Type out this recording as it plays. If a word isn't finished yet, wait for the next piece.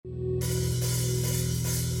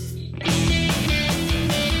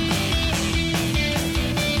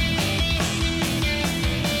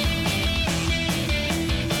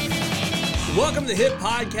the hit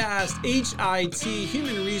podcast, HIT,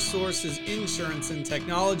 Human Resources, Insurance, and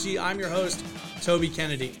Technology. I'm your host, Toby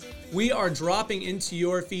Kennedy. We are dropping into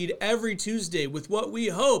your feed every Tuesday with what we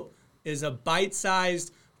hope is a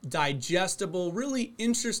bite-sized, digestible, really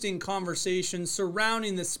interesting conversation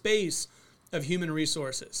surrounding the space of human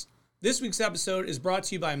resources. This week's episode is brought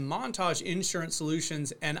to you by Montage Insurance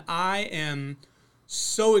Solutions, and I am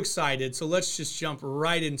so excited. So let's just jump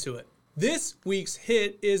right into it. This week's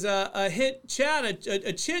hit is a hit chat,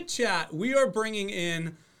 a chit chat. We are bringing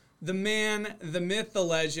in the man, the myth, the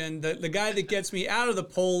legend, the guy that gets me out of the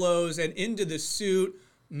polos and into the suit,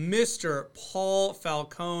 Mr. Paul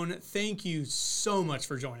Falcone. Thank you so much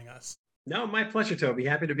for joining us. No, my pleasure, Toby.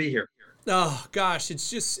 Happy to be here. Oh, gosh,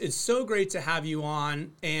 it's so great to have you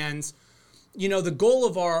on. And, you know, the goal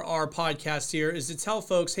of our podcast here is to tell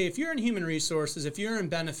folks, hey, if you're in human resources, if you're in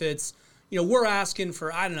benefits, you know, we're asking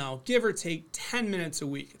for, I don't know, give or take 10 minutes a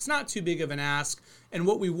week. It's not too big of an ask. And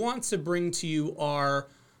what we want to bring to you are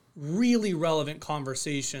really relevant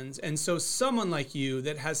conversations. And so someone like you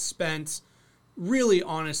that has spent really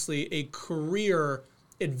honestly a career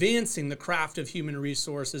advancing the craft of human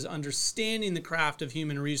resources, understanding the craft of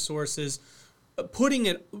human resources, putting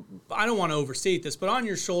it, I don't want to overstate this, but on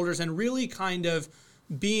your shoulders and really kind of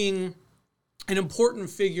being an important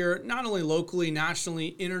figure, not only locally, nationally,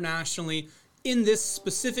 internationally, in this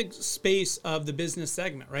specific space of the business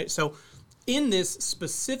segment, right? So in this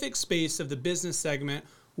specific space of the business segment,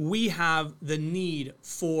 we have the need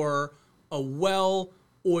for a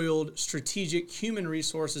well-oiled strategic human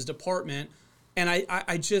resources department. And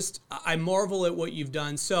I marvel at what you've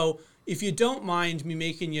done. So if you don't mind me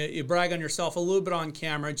making you brag on yourself a little bit on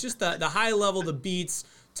camera, just the high level, the beats,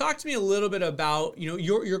 talk to me a little bit about, you know,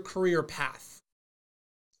 your career path.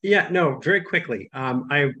 Yeah, no, very quickly.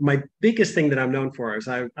 My biggest thing that I'm known for is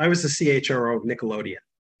I was the CHRO of Nickelodeon.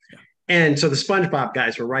 Yeah. And so the SpongeBob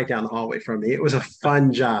guys were right down the hallway from me. It was a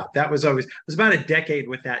fun job. It was about a decade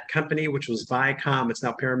with that company, which was Viacom. It's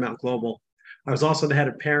now Paramount Global. I was also the head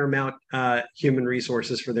of Paramount Human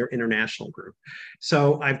Resources for their international group.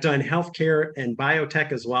 So I've done healthcare and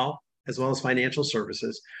biotech as well as financial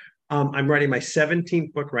services. I'm writing my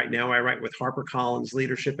 17th book right now. I write with HarperCollins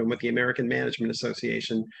Leadership and with the American Management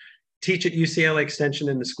Association. Teach at UCLA Extension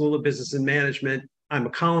in the School of Business and Management. I'm a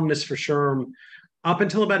columnist for SHRM. Up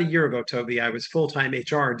until about a year ago, Toby, I was full-time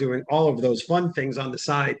HR doing all of those fun things on the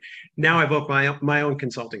side. Now I've opened my own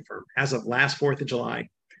consulting firm as of last 4th of July.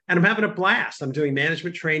 And I'm having a blast. I'm doing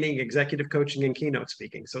management training, executive coaching, and keynote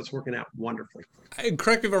speaking. So it's working out wonderfully.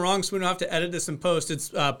 Correct me if I'm wrong, so we don't have to edit this and post. It's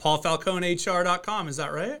paulfalconehr.com. Is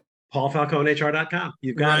that right? paulfalconehr.com.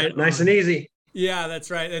 You've got it. Nice and easy. Yeah, that's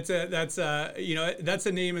right. That's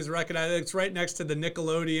a name is recognized. It's right next to the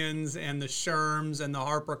Nickelodeons and the SHRMs and the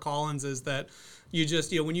HarperCollinses that you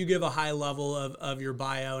just, when you give a high level of your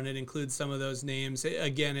bio and it includes some of those names,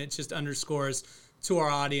 again, it just underscores to our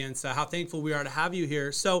audience how thankful we are to have you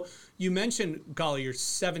here. So you mentioned, golly, your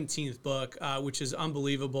 17th book, which is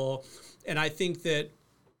unbelievable. And I think that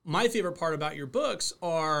my favorite part about your books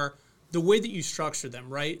are the way that you structure them,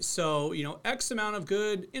 right? So, X amount of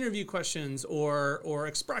good interview questions or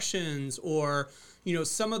expressions or,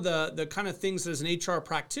 some of the kind of things that as an HR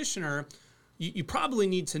practitioner, you probably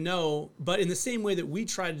need to know, but in the same way that we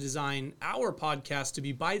try to design our podcast to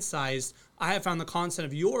be bite-sized, I have found the content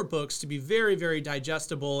of your books to be very, very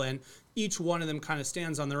digestible, and each one of them kind of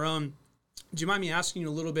stands on their own. Do you mind me asking you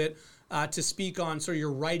a little bit to speak on sort of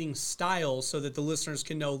your writing style so that the listeners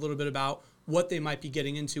can know a little bit about what they might be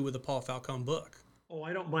getting into with a Paul Falcone book? Oh,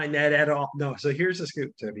 I don't mind that at all. No. So here's the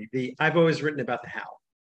scoop, Toby. I've always written about the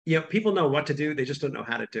how. People know what to do. They just don't know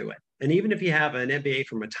how to do it. And even if you have an MBA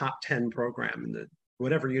from a top 10 program in the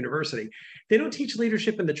whatever university, they don't teach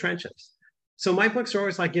leadership in the trenches. So my books are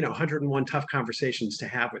always like, 101 tough conversations to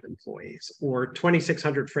have with employees, or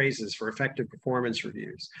 2,600 phrases for effective performance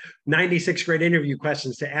reviews, 96 great interview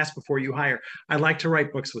questions to ask before you hire. I like to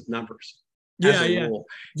write books with numbers. Yeah. Do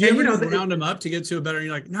you ever round them up to get to a better,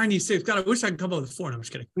 you're like 96. God, I wish I could come up with 4. No, I'm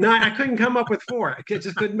just kidding. No, I couldn't come up with 4. I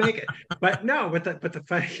just couldn't make it. But the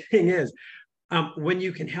funny thing is, when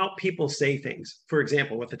you can help people say things, for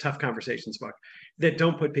example, with the Tough Conversations book, that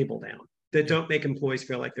don't put people down, that don't make employees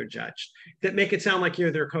feel like they're judged, that make it sound like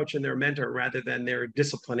you're their coach and their mentor rather than their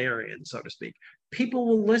disciplinarian, so to speak, people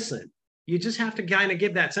will listen. You just have to kind of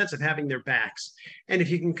give that sense of having their backs. And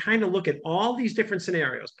if you can kind of look at all these different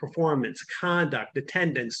scenarios, performance, conduct,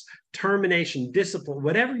 attendance, termination, discipline,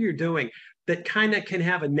 whatever you're doing that kind of can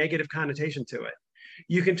have a negative connotation to it,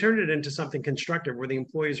 you can turn it into something constructive where the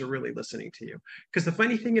employees are really listening to you. Because the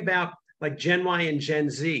funny thing about like Gen Y and Gen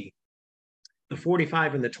Z, the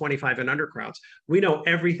 45 and the 25 and under crowds, we know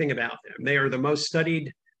everything about them. They are the most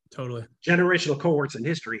studied Totally. generational cohorts in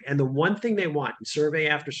history. And the one thing they want in survey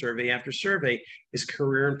after survey after survey is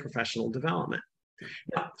career and professional development.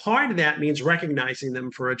 Now, part of that means recognizing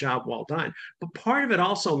them for a job well done, but part of it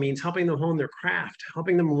also means helping them hone their craft,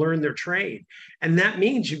 helping them learn their trade. And that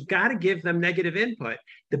means you've got to give them negative input.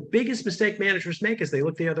 The biggest mistake managers make is they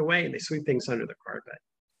look the other way and they sweep things under the carpet.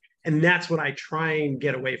 And that's what I try and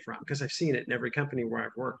get away from, because I've seen it in every company where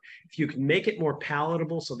I've worked. If you can make it more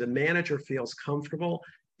palatable so the manager feels comfortable,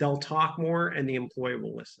 they'll talk more and the employee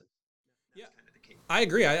will listen. Yeah, I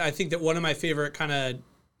agree. I think that one of my favorite kind of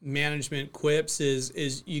management quips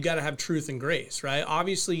is you got to have truth and grace, right?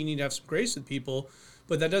 Obviously, you need to have some grace with people,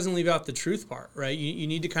 but that doesn't leave out the truth part, right? You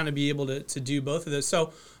need to kind of be able to do both of those.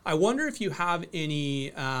 So I wonder if you have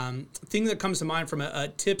any thing that comes to mind from a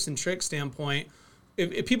tips and tricks standpoint.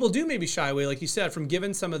 If people do maybe shy away, like you said, from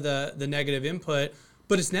giving some of the negative input,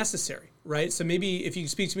 but it's necessary, right? So maybe if you can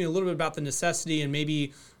speak to me a little bit about the necessity and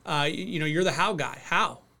maybe, you're the how guy.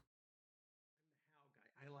 How?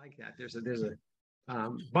 I like that. There's a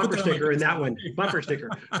bumper sticker in that one. Bumper sticker.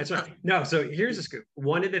 That's right. No, so here's a scoop.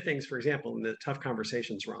 One of the things, for example, in the tough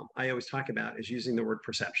conversations realm, I always talk about is using the word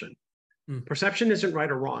perception. Perception isn't right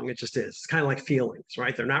or wrong. It just is. It's kind of like feelings,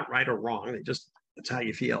 right? They're not right or wrong. That's how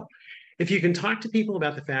you feel. If you can talk to people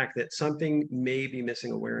about the fact that something may be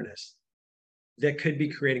missing awareness, that could be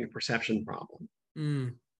creating a perception problem.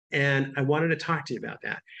 And I wanted to talk to you about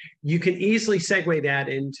that. You can easily segue that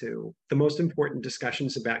into the most important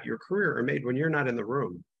discussions about your career are made when you're not in the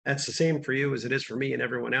room. That's the same for you as it is for me and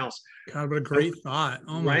everyone else. God, what a great thought.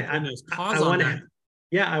 Oh my goodness. Pause on that.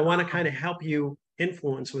 I want to kind of help you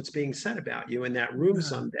influence what's being said about you in that room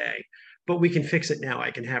someday, but we can fix it now.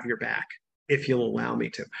 I can have your back if you'll allow me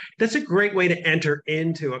to. That's a great way to enter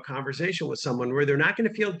into a conversation with someone where they're not going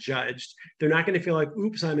to feel judged. They're not going to feel like,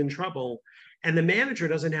 oops, I'm in trouble. And the manager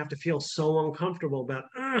doesn't have to feel so uncomfortable about,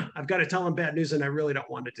 I've got to tell them bad news and I really don't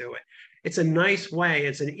want to do it. It's a nice way.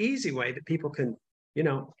 It's an easy way that people can,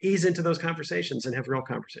 ease into those conversations and have real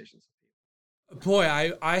conversations.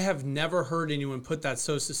 Boy, I have never heard anyone put that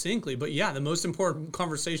so succinctly. But yeah, the most important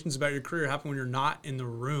conversations about your career happen when you're not in the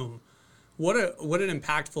room. What an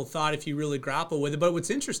impactful thought if you really grapple with it. But what's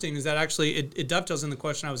interesting is that actually it dovetails in the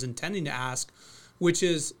question I was intending to ask, which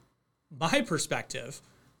is my perspective.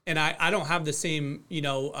 And I don't have the same,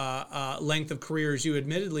 length of career as you,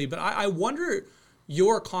 admittedly, but I wonder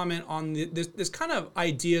your comment on this kind of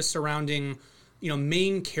idea surrounding,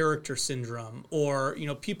 main character syndrome, or,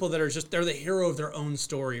 people that are they're the hero of their own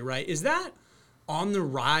story, right? Is that on the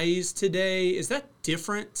rise today? Is that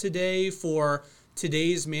different today for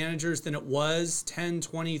today's managers than it was 10,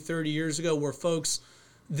 20, 30 years ago, where folks,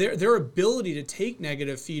 their ability to take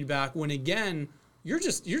negative feedback when, again, you're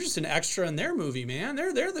just an extra in their movie, man.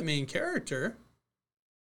 They're the main character.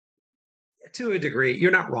 To a degree,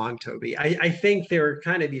 you're not wrong, Toby. I think there are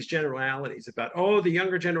kind of these generalities about, the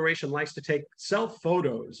younger generation likes to take self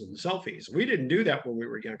photos and selfies. We didn't do that when we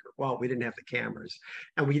were younger. Well, we didn't have the cameras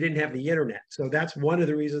and we didn't have the internet. So that's one of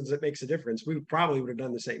the reasons that makes a difference. We probably would have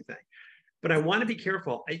done the same thing. But I want to be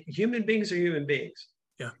careful. Human beings are human beings.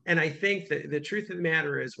 Yeah. And I think that the truth of the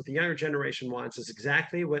matter is what the younger generation wants is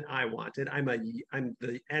exactly what I wanted. I'm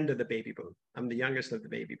the end of the baby boom. I'm the youngest of the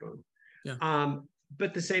baby boom. Yeah.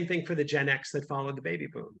 But the same thing for the Gen X that followed the baby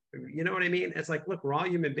boom. You know what I mean? It's like, look, we're all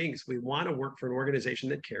human beings. We want to work for an organization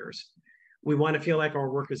that cares. We want to feel like our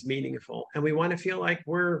work is meaningful. And we want to feel like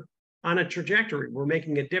we're on a trajectory. We're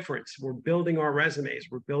making a difference. We're building our resumes.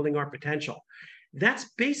 We're building our potential. That's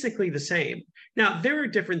basically the same. Now, there are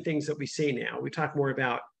different things that we see now. We talk more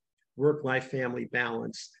about work-life family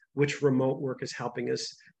balance, which remote work is helping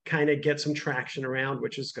us kind of get some traction around,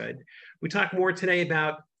 which is good. We talk more today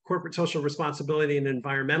about corporate social responsibility and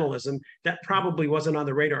environmentalism. That probably wasn't on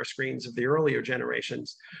the radar screens of the earlier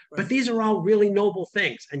generations. Right. But these are all really noble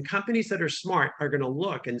things. And companies that are smart are going to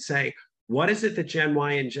look and say, what is it that Gen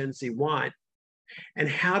Y and Gen Z want? And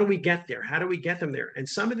how do we get there? How do we get them there? And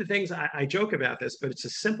some of the things, I joke about this, but it's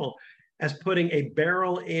as simple as putting a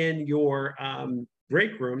barrel in your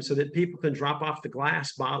break room so that people can drop off the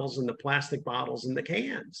glass bottles and the plastic bottles and the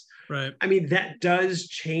cans. Right. I mean, that does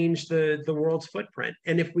change the world's footprint.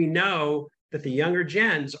 And if we know that the younger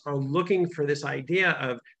gens are looking for this idea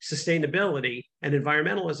of sustainability and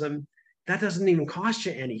environmentalism, that doesn't even cost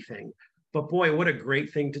you anything. But boy, what a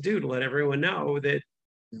great thing to do to let everyone know that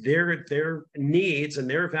their needs and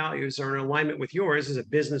their values are in alignment with yours as a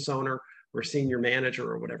business owner or senior manager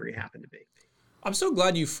or whatever you happen to be. I'm so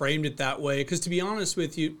glad you framed it that way, because to be honest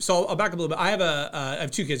with you, so I'll back up a little bit. I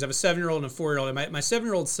have two kids. I have a 7-year-old and a 4-year-old. And my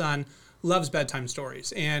 7-year-old son loves bedtime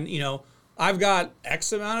stories. And, I've got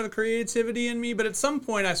X amount of creativity in me, but at some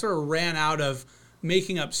point I sort of ran out of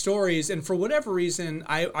making up stories. And for whatever reason,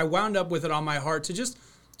 I wound up with it on my heart to just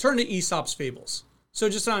turn to Aesop's fables. So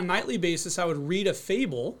just on a nightly basis, I would read a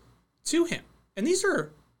fable to him. And these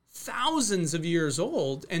are thousands of years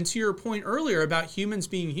old. And to your point earlier about humans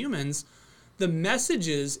being humans, the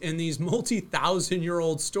messages in these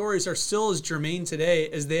multi-thousand-year-old stories are still as germane today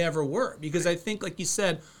as they ever were. Because I think, like you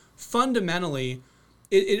said, fundamentally,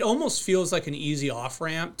 it almost feels like an easy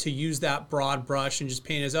off-ramp to use that broad brush and just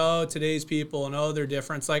paint as, oh, today's people and oh, they're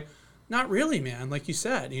different. It's like, not really, man. Like you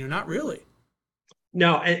said, not really.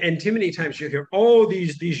 No, and too many times you hear, oh,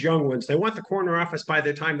 these young ones, they want the corner office by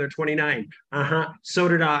the time they're 29. So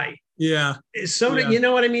did I. Yeah. So Yeah. you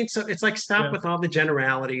know what I mean? So it's like, stop Yeah. with all the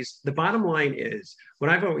generalities. The bottom line is, what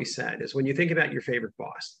I've always said is, when you think about your favorite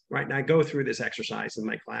boss, right? And I go through this exercise in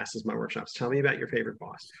my classes, my workshops, tell me about your favorite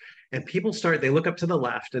boss. And people they look up to the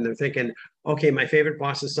left and they're thinking, okay, my favorite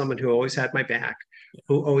boss is someone who always had my back,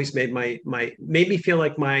 who always made made me feel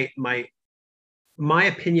like my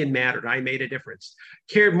opinion mattered. I made a difference,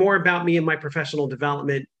 cared more about me and my professional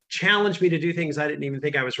development, challenged me to do things I didn't even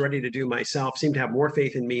think I was ready to do myself, seemed to have more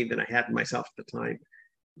faith in me than I had in myself at the time.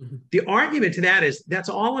 Mm-hmm. The argument to that is, that's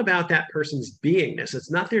all about that person's beingness.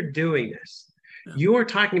 It's not their doingness. Yeah. You are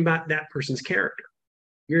talking about that person's character.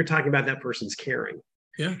 You're talking about that person's caring.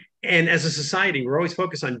 Yeah. And as a society, we're always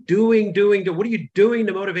focused on doing. What are you doing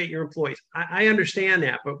to motivate your employees? I understand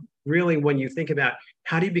that, but really, when you think about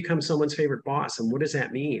how do you become someone's favorite boss and what does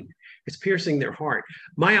that mean? It's piercing their heart.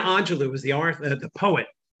 Maya Angelou was the poet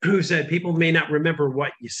who said, people may not remember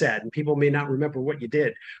what you said and people may not remember what you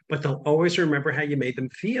did, but they'll always remember how you made them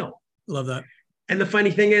feel. Love that. And the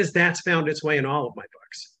funny thing is, that's found its way in all of my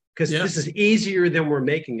books, because this is easier than we're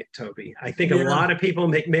making it, Toby. I think a lot of people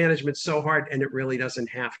make management so hard, and it really doesn't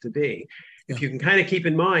have to be. If you can kind of keep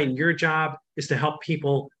in mind, your job is to help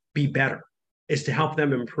people be better, is to help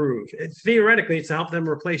them improve. Theoretically, it's to help them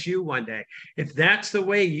replace you one day. If that's the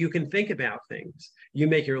way you can think about things, you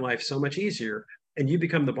make your life so much easier, and you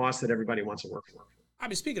become the boss that everybody wants to work for. I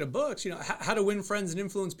mean, speaking of books, How to Win Friends and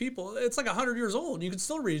Influence People, it's like 100 years old, and you can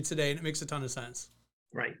still read it today, and it makes a ton of sense.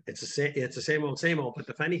 Right. It's the same old. But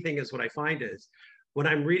the funny thing is, what I find is, when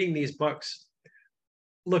I'm reading these books,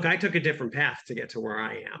 look, I took a different path to get to where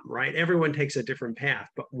I am, right? Everyone takes a different path,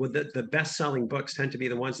 but with the best-selling books tend to be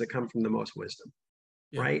the ones that come from the most wisdom,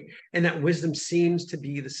 right? And that wisdom seems to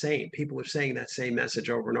be the same. People are saying that same message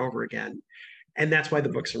over and over again. And that's why the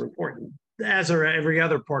books are important, as are every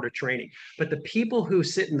other part of training. But the people who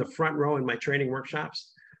sit in the front row in my training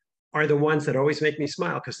workshops are the ones that always make me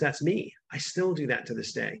smile, because that's me. I still do that to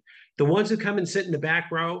this day. The ones who come and sit in the back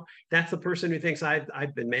row, that's the person who thinks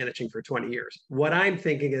I've been managing for 20 years. What I'm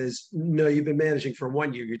thinking is, no, you've been managing for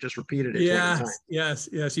 1 year. You just repeated it 20 times. Yes.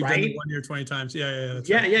 You've done it 1 year, 20 times.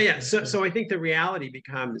 Yeah. So I think the reality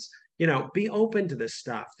becomes, be open to this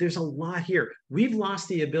stuff. There's a lot here. We've lost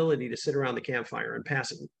the ability to sit around the campfire and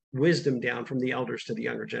pass wisdom down from the elders to the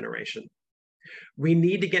younger generation. We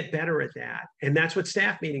need to get better at that. And that's what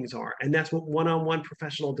staff meetings are. And that's what one-on-one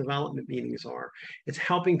professional development meetings are. It's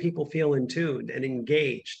helping people feel in tune and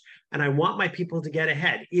engaged. And I want my people to get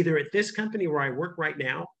ahead, either at this company where I work right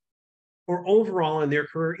now, or overall in their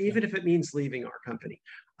career, even if it means leaving our company.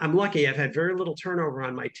 I'm lucky. I've had very little turnover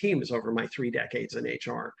on my teams over my 3 decades in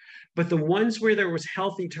HR. But the ones where there was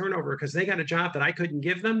healthy turnover because they got a job that I couldn't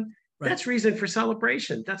give them, that's reason for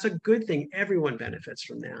celebration. That's a good thing. Everyone benefits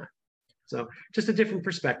from that. So just a different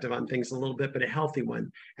perspective on things a little bit, but a healthy one.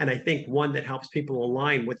 And I think one that helps people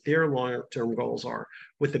align what their long-term goals are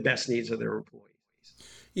with the best needs of their employees.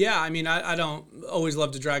 Yeah, I mean, I don't always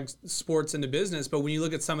love to drag sports into business, but when you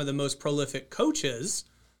look at some of the most prolific coaches,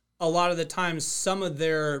 a lot of the times some of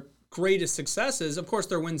their greatest successes, of course,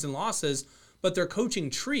 their wins and losses, but their coaching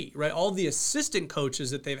tree, right? All the assistant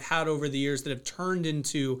coaches that they've had over the years that have turned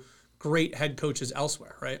into great head coaches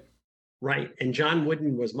elsewhere, right? Right. And John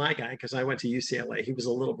Wooden was my guy because I went to UCLA. He was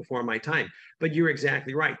a little before my time. But you're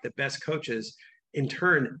exactly right. The best coaches, in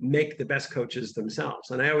turn, make the best coaches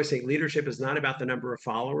themselves. And I always say leadership is not about the number of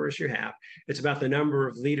followers you have. It's about the number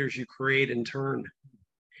of leaders you create in turn.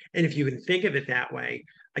 And if you can think of it that way,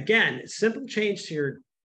 again, simple change to your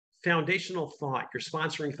foundational thought, your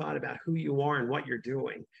sponsoring thought about who you are and what you're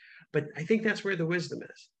doing. But I think that's where the wisdom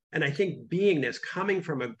is. And I think beingness, coming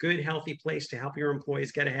from a good, healthy place to help your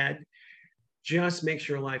employees get ahead, just makes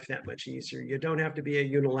your life that much easier. You don't have to be a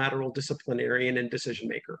unilateral disciplinarian and decision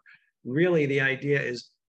maker. Really, the idea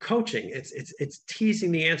is coaching. It's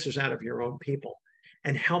teasing the answers out of your own people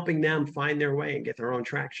and helping them find their way and get their own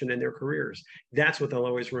traction in their careers. That's what they'll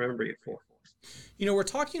always remember you for. We're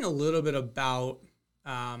talking a little bit about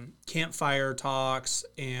campfire talks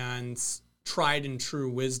and tried and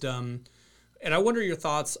true wisdom. And I wonder your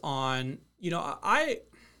thoughts on,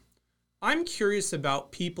 I'm curious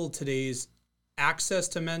about people today's access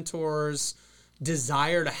to mentors,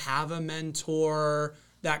 desire to have a mentor,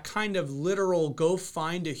 that kind of literal go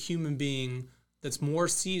find a human being that's more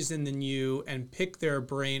seasoned than you and pick their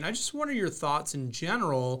brain. I just wonder your thoughts in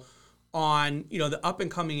general on, the up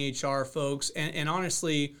and coming HR folks and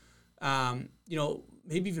honestly,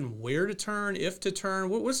 maybe even where to turn, if to turn.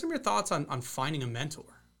 What are some of your thoughts on finding a mentor?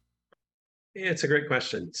 Yeah, it's a great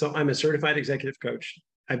question. So I'm a certified executive coach.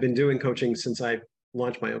 I've been doing coaching since I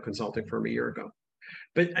launched my own consulting firm a year ago.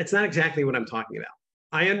 But it's not exactly what I'm talking about.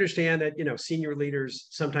 I understand that, senior leaders,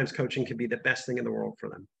 sometimes coaching can be the best thing in the world for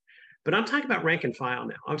them. But I'm talking about rank and file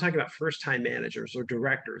now. I'm talking about first-time managers or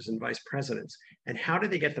directors and vice presidents. And how do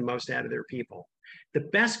they get the most out of their people? The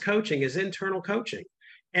best coaching is internal coaching.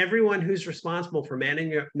 Everyone who's responsible for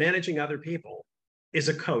managing other people is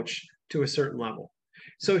a coach to a certain level.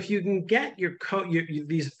 So if you can get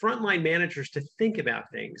these frontline managers to think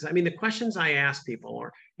about things, I mean, the questions I ask people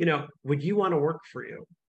are, would you want to work for you?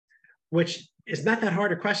 Which is not that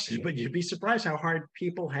hard a question, but you'd be surprised how hard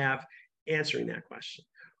people have answering that question.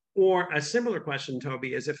 Or a similar question,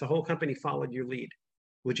 Toby, is if the whole company followed your lead,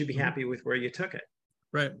 would you be happy with where you took it?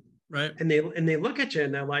 Right. Right. And they look at you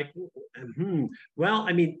and they're like, well,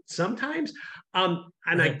 I mean, sometimes, and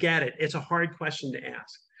I get it. It's a hard question to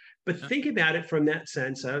ask. But think about it from that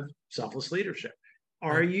sense of selfless leadership.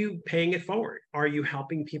 Are you paying it forward? Are you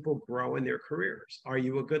helping people grow in their careers? Are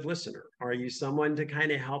you a good listener? Are you someone to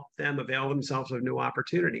kind of help them avail themselves of new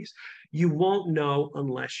opportunities? You won't know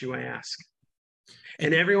unless you ask.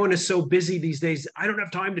 And everyone is so busy these days. I don't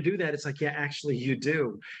have time to do that. It's like, yeah, actually you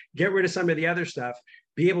do. Get rid of some of the other stuff.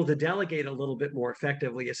 Be able to delegate a little bit more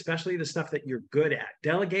effectively, especially the stuff that you're good at.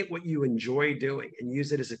 Delegate what you enjoy doing and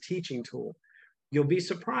use it as a teaching tool. You'll be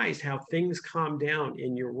surprised how things calm down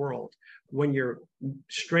in your world when you're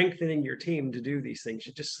strengthening your team to do these things.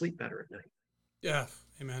 You just sleep better at night. Yeah,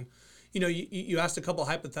 amen. You asked a couple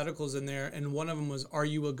hypotheticals in there, and one of them was, are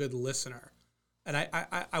you a good listener? And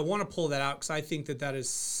I want to pull that out because I think that is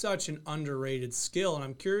such an underrated skill. And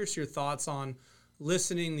I'm curious your thoughts on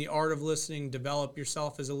listening, the art of listening, develop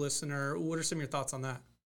yourself as a listener. What are some of your thoughts on that?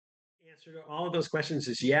 The answer to all of those questions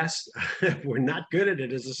is yes. We're not good at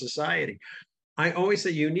it as a society. I always say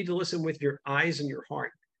you need to listen with your eyes and your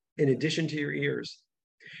heart in addition to your ears.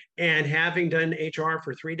 And having done HR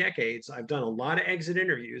for 3 decades, I've done a lot of exit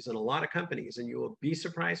interviews in a lot of companies, and you will be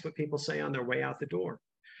surprised what people say on their way out the door.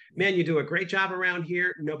 Man, you do a great job around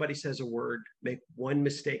here. Nobody says a word. Make one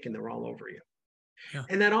mistake and they're all over you. Yeah.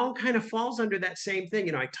 And that all kind of falls under that same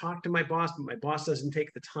thing. I talk to my boss, but my boss doesn't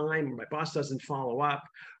take the time, or my boss doesn't follow up.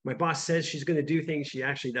 My boss says she's going to do things. She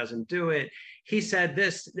actually doesn't do it. He said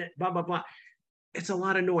this, blah, blah, blah. It's a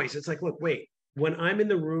lot of noise. It's like, look, wait, when I'm in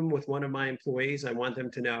the room with one of my employees, I want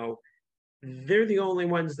them to know they're the only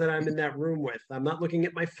ones that I'm in that room with. I'm not looking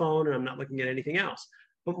at my phone and I'm not looking at anything else.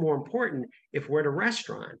 But more important, if we're at a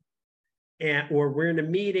restaurant or we're in a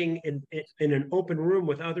meeting in an open room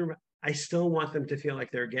with other, I still want them to feel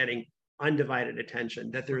like they're getting undivided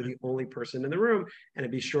attention, that they're the only person in the room, and to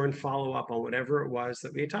be sure and follow up on whatever it was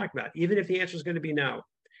that we talked about. Even if the answer is going to be no,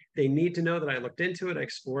 they need to know that I looked into it, I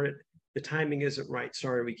explored it. The timing isn't right.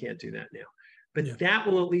 Sorry, we can't do that now. But that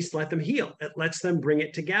will at least let them heal. It lets them bring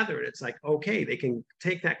it together. And it's like, okay, they can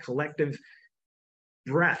take that collective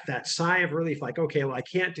breath, that sigh of relief, like, okay, well, I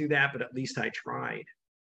can't do that, but at least I tried.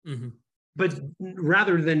 Mm-hmm. But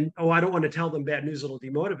rather than, I don't want to tell them bad news, it'll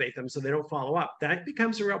demotivate them so they don't follow up. That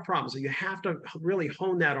becomes a real problem. So you have to really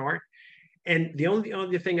hone that art. And the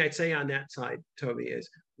only thing I'd say on that side, Toby, is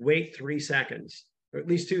wait 3 seconds, or at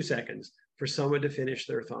least 2 seconds, for someone to finish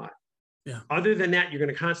their thought. Yeah. Other than that, you're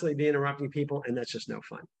going to constantly be interrupting people, and that's just no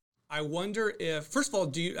fun. I wonder if, first of all,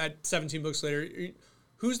 do you, at 17 books later,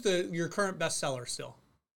 who's your current bestseller still?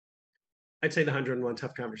 I'd say the 101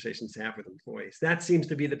 Tough Conversations to Have with Employees. That seems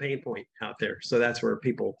to be the pain point out there. So that's where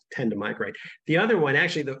people tend to migrate. The other one,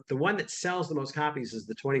 actually, the one that sells the most copies is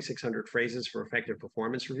the 2,600 Phrases for Effective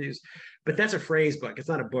Performance Reviews. But that's a phrase book. It's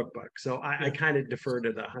not a book. So I kind of defer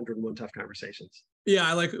to the 101 Tough Conversations. Yeah,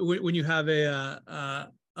 I like when you have a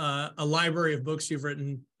library of books you've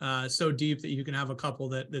written so deep that you can have a couple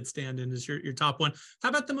that stand in as your top one. How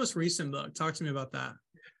about the most recent book? Talk to me about that.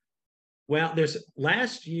 Well,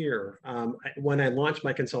 last year, when I launched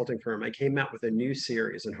my consulting firm, I came out with a new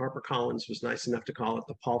series, and HarperCollins was nice enough to call it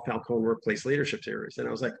the Paul Falcone Workplace Leadership Series. And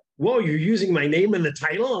I was like, whoa, you're using my name in the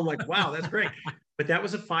title? I'm like, wow, that's great. But that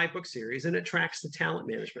was a 5-book series, and it tracks the talent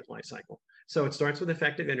management lifecycle. So it starts with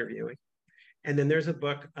effective interviewing. And then there's a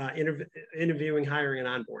book, Interviewing, Hiring, and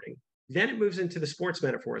Onboarding. Then it moves into the sports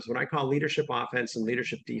metaphors, what I call leadership offense and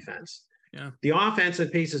leadership defense. Yeah. The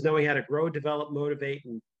offensive piece is knowing how to grow, develop, motivate,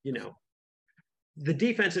 and, the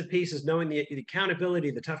defensive piece is knowing the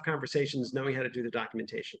accountability, the tough conversations, knowing how to do the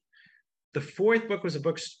documentation. The fourth book was a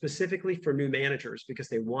book specifically for new managers because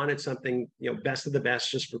they wanted something, best of the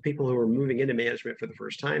best, just for people who are moving into management for the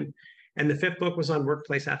first time. And the fifth book was on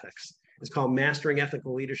workplace ethics. It's called Mastering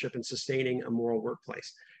Ethical Leadership and Sustaining a Moral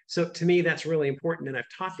Workplace. So to me, that's really important. And I've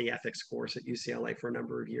taught the ethics course at UCLA for a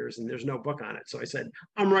number of years, and there's no book on it. So I said,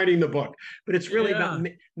 I'm writing the book. But it's really about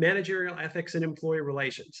managerial ethics and employee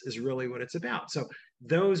relations is really what it's about. So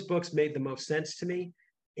those books made the most sense to me.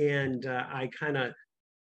 And I kind of,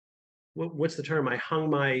 what's the term? I hung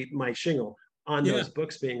my shingle on those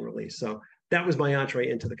books being released. So that was my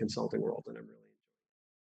entree into the consulting world, and I'm really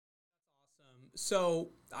awesome. So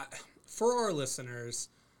for our listeners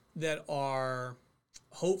that are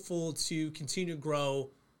hopeful to continue to grow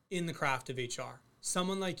in the craft of HR,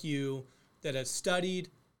 someone like you that has studied,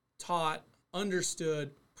 taught,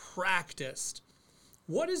 understood, practiced,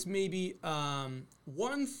 what is maybe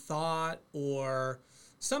one thought or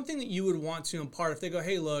something that you would want to impart if they go,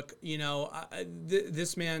 hey, look,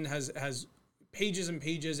 this man has pages and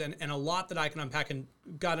pages and a lot that I can unpack, and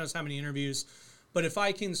God knows how many interviews. But if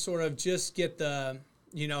I can sort of just get the,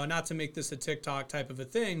 not to make this a TikTok type of a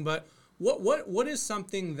thing, but what is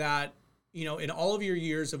something that, in all of your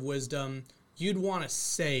years of wisdom, you'd want to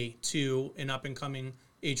say to an up and coming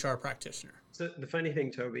HR practitioner? So the funny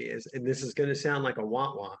thing, Toby, is, and this is going to sound like a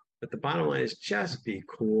wah-wah, but the bottom line is just be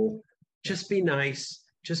cool, just be nice,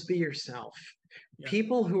 just be yourself. Yeah.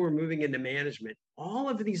 People who are moving into management, all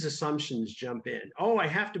of these assumptions jump in. Oh, I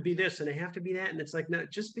have to be this and I have to be that. And it's like, no,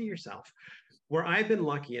 just be yourself. Where I've been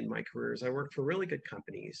lucky in my careers, I worked for really good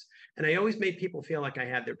companies, and I always made people feel like I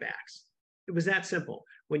had their backs. It was that simple.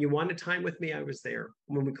 When you wanted time with me, I was there.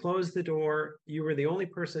 When we closed the door, you were the only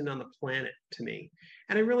person on the planet to me.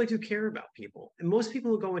 And I really do care about people. And most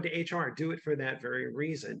people who go into HR do it for that very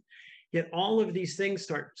reason. Yet all of these things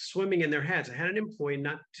start swimming in their heads. I had an employee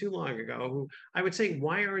not too long ago who I would say,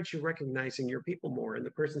 why aren't you recognizing your people more? And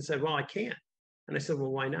the person said, well, I can't. And I said,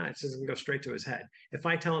 well, why not? It says it can go straight to his head. If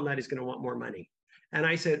I tell him that, he's going to want more money. And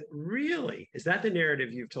I said, really? Is that the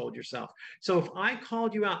narrative you've told yourself? So if I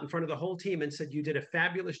called you out in front of the whole team and said, you did a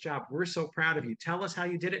fabulous job, we're so proud of you, tell us how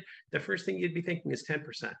you did it, the first thing you'd be thinking is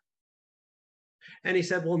 10%. And he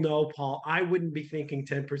said, well, no, Paul, I wouldn't be thinking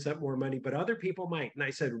 10% more money, but other people might. And I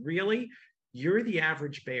said, really? You're the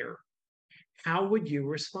average bear. How would you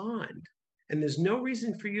respond? And there's no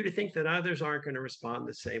reason for you to think that others aren't going to respond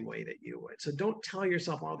the same way that you would. So don't tell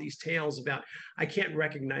yourself all these tales about, I can't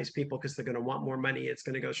recognize people because they're going to want more money. It's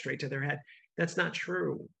going to go straight to their head. That's not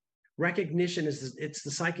true. Recognition it's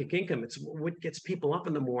the psychic income. It's what gets people up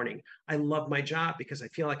in the morning. I love my job because I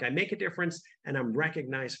feel like I make a difference and I'm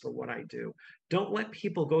recognized for what I do. Don't let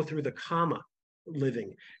people go through the comma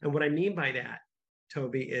living. And what I mean by that,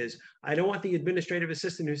 Toby, is I don't want the administrative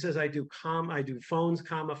assistant who says I do phones,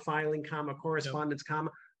 comma, filing, comma, correspondence, comma.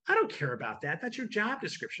 I don't care about that. That's your job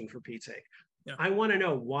description, for Pete's sake. Yeah. I want to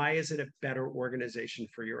know, why is it a better organization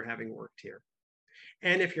for your having worked here?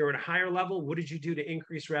 And if you're at a higher level, what did you do to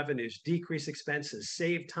increase revenues, decrease expenses,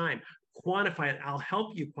 save time, quantify it? I'll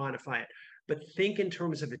help you quantify it. But think in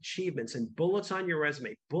terms of achievements and bullets on your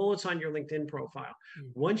resume, bullets on your LinkedIn profile.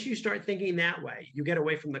 Once you start thinking that way, you get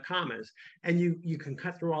away from the commas and you can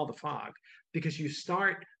cut through all the fog, because you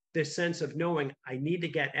start this sense of knowing I need to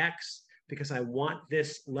get X because I want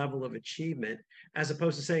this level of achievement, as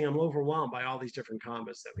opposed to saying I'm overwhelmed by all these different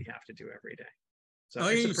commas that we have to do every day. So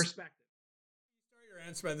it's a perspective. You start your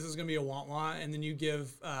answer by, this is going to be a want, and then you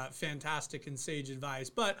give fantastic and sage advice.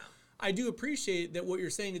 But I do appreciate that what you're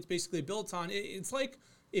saying, it's basically built on, it's like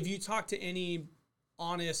if you talk to any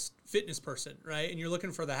honest fitness person, right, and you're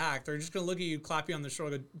looking for the hack, they're just going to look at you, clap you on the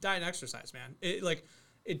shoulder, go, diet and exercise, man.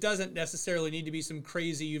 It doesn't necessarily need to be some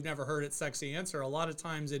crazy, you've never heard it, sexy answer. A lot of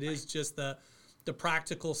times it is just the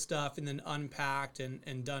practical stuff, and then unpacked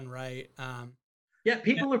and done right. Yeah,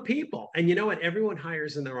 people are people. And you know what? Everyone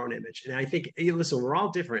hires in their own image. And I think, listen, we're all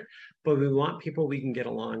different, but we want people we can get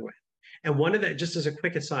along with. And one of the, just as a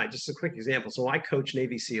quick aside, just a quick example. So I coach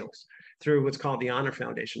Navy SEALs through what's called the Honor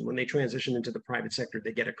Foundation. When they transition into the private sector,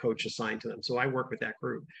 they get a coach assigned to them. So I work with that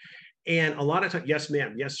group. And a lot of times, yes,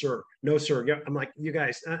 ma'am, yes, sir, no, sir. I'm like, you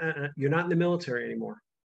guys, you're not in the military anymore.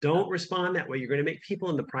 Don't respond that way. You're going to make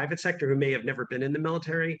people in the private sector who may have never been in the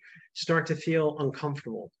military start to feel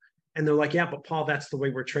uncomfortable. And they're like, yeah, but Paul, that's the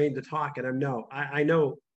way we're trained to talk. And I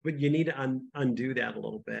know, but you need to undo that a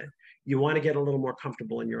little bit. You want to get a little more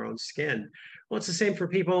comfortable in your own skin. Well, it's the same for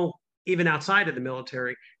people even outside of the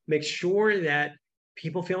military, make sure that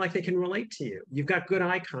people feel like they can relate to you. You've got good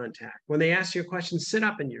eye contact. When they ask you a question, sit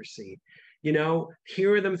up in your seat.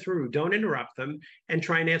 Hear them through, don't interrupt them, and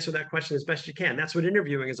try and answer that question as best you can. That's what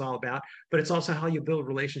interviewing is all about, but it's also how you build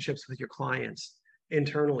relationships with your clients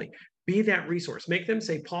internally. Be that resource. Make them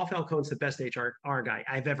say, Paul Falcone's the best HR guy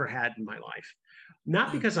I've ever had in my life.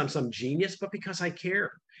 Not because I'm some genius, but because I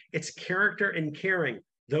care. It's character and caring.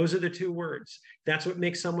 Those are the two words. That's what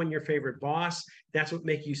makes someone your favorite boss. That's what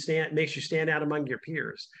makes you stand out among your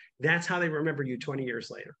peers. That's how they remember you 20 years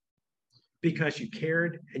later, because you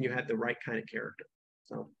cared and you had the right kind of character.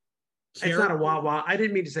 So it's not a wah wah. I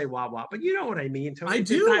didn't mean to say wah wah, but you know what I mean, Tony. I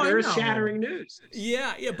do. It's earth-shattering news.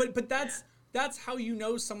 Yeah, but that's how you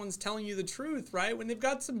know someone's telling you the truth, right? When they've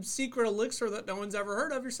got some secret elixir that no one's ever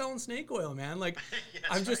heard of, you're selling snake oil, man. Like,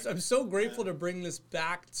 I'm so grateful to bring this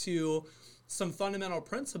back to some fundamental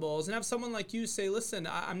principles and have someone like you say, listen,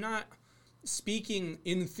 I'm not speaking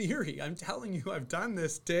in theory. I'm telling you, I've done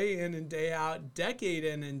this day in and day out, decade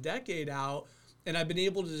in and decade out, and I've been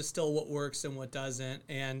able to distill what works and what doesn't.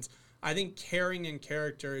 And I think caring and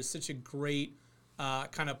character is such a great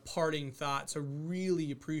kind of parting thought. So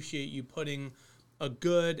really appreciate you putting a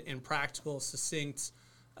good and practical, succinct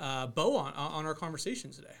bow on our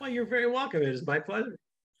conversation today. Well, you're very welcome. It is my pleasure.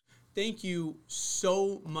 Thank you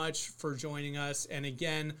so much for joining us. And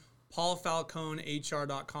again,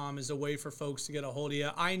 paulfalconehr.com is a way for folks to get a hold of you.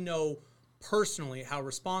 I know personally how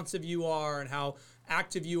responsive you are and how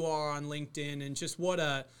active you are on LinkedIn, and just what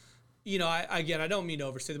a, I don't mean to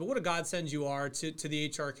overstate it, but what a godsend you are to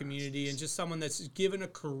the HR community, and just someone that's given a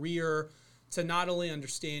career to not only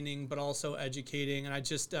understanding, but also educating. And I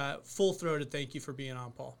just full-throated thank you for being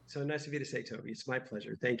on, Paul. So nice of you to say, Toby. It's my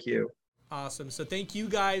pleasure. Thank you. Awesome. So thank you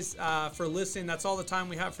guys for listening. That's all the time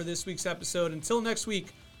we have for this week's episode. Until next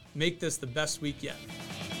week, make this the best week yet.